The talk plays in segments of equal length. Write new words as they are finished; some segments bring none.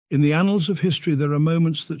In the annals of history, there are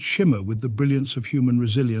moments that shimmer with the brilliance of human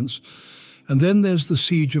resilience, and then there's the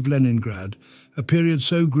Siege of Leningrad, a period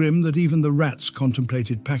so grim that even the rats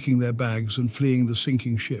contemplated packing their bags and fleeing the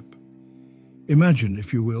sinking ship. Imagine,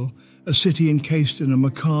 if you will, a city encased in a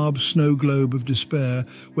macabre snow globe of despair,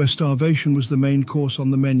 where starvation was the main course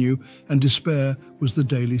on the menu and despair was the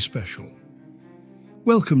daily special.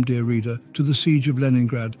 Welcome, dear reader, to the Siege of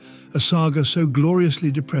Leningrad, a saga so gloriously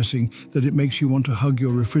depressing that it makes you want to hug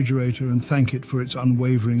your refrigerator and thank it for its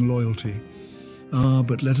unwavering loyalty.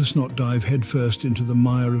 But let us not dive headfirst into the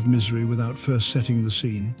mire of misery without first setting the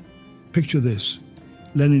scene. Picture this: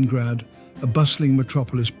 Leningrad, a bustling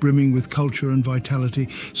metropolis brimming with culture and vitality,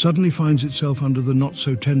 suddenly finds itself under the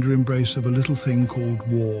not-so-tender embrace of a little thing called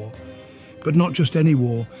war. But not just any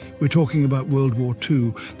war. We're talking about World War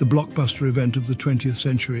II, the blockbuster event of the 20th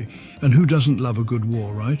century. And who doesn't love a good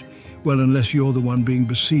war, right? Well, unless you're the one being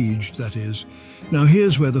besieged, that is. Now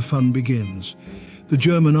here's where the fun begins. The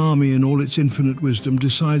German army, in all its infinite wisdom,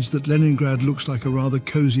 decides that Leningrad looks like a rather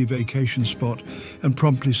cozy vacation spot and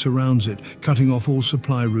promptly surrounds it, cutting off all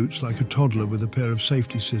supply routes like a toddler with a pair of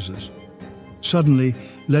safety scissors. Suddenly,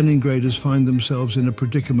 Leningraders find themselves in a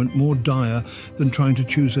predicament more dire than trying to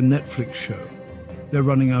choose a Netflix show. They're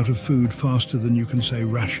running out of food faster than you can say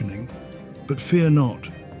rationing. But fear not,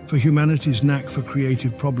 for humanity's knack for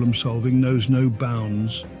creative problem-solving knows no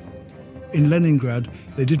bounds. In Leningrad,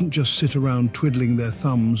 they didn't just sit around twiddling their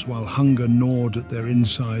thumbs while hunger gnawed at their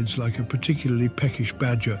insides like a particularly peckish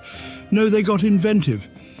badger. No, they got inventive.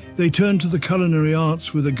 They turned to the culinary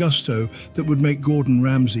arts with a gusto that would make Gordon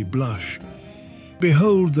Ramsay blush.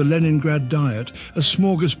 Behold the Leningrad diet, a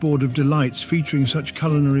smorgasbord of delights featuring such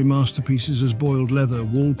culinary masterpieces as boiled leather,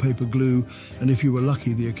 wallpaper glue, and if you were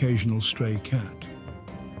lucky, the occasional stray cat.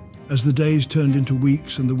 As the days turned into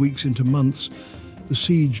weeks and the weeks into months, the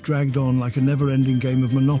siege dragged on like a never-ending game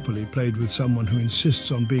of Monopoly played with someone who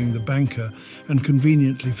insists on being the banker and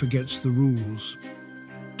conveniently forgets the rules.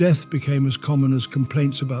 Death became as common as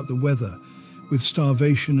complaints about the weather, with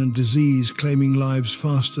starvation and disease claiming lives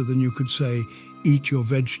faster than you could say, "Eat your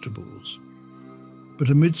vegetables." But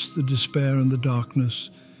amidst the despair and the darkness,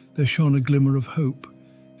 there shone a glimmer of hope,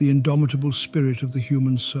 the indomitable spirit of the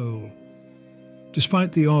human soul.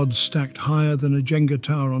 Despite the odds stacked higher than a Jenga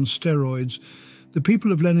tower on steroids, the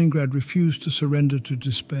people of Leningrad refused to surrender to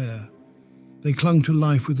despair. They clung to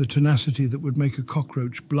life with a tenacity that would make a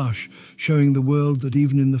cockroach blush, showing the world that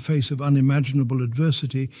even in the face of unimaginable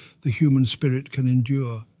adversity, the human spirit can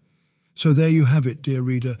endure. So there you have it, dear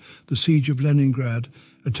reader, the Siege of Leningrad,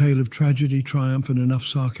 a tale of tragedy, triumph, and enough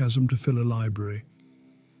sarcasm to fill a library.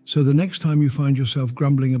 So the next time you find yourself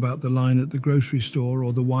grumbling about the line at the grocery store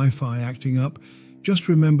or the Wi-Fi acting up, just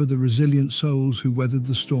remember the resilient souls who weathered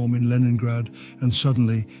the storm in Leningrad, and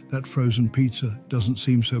suddenly that frozen pizza doesn't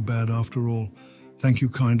seem so bad after all. Thank you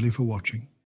kindly for watching.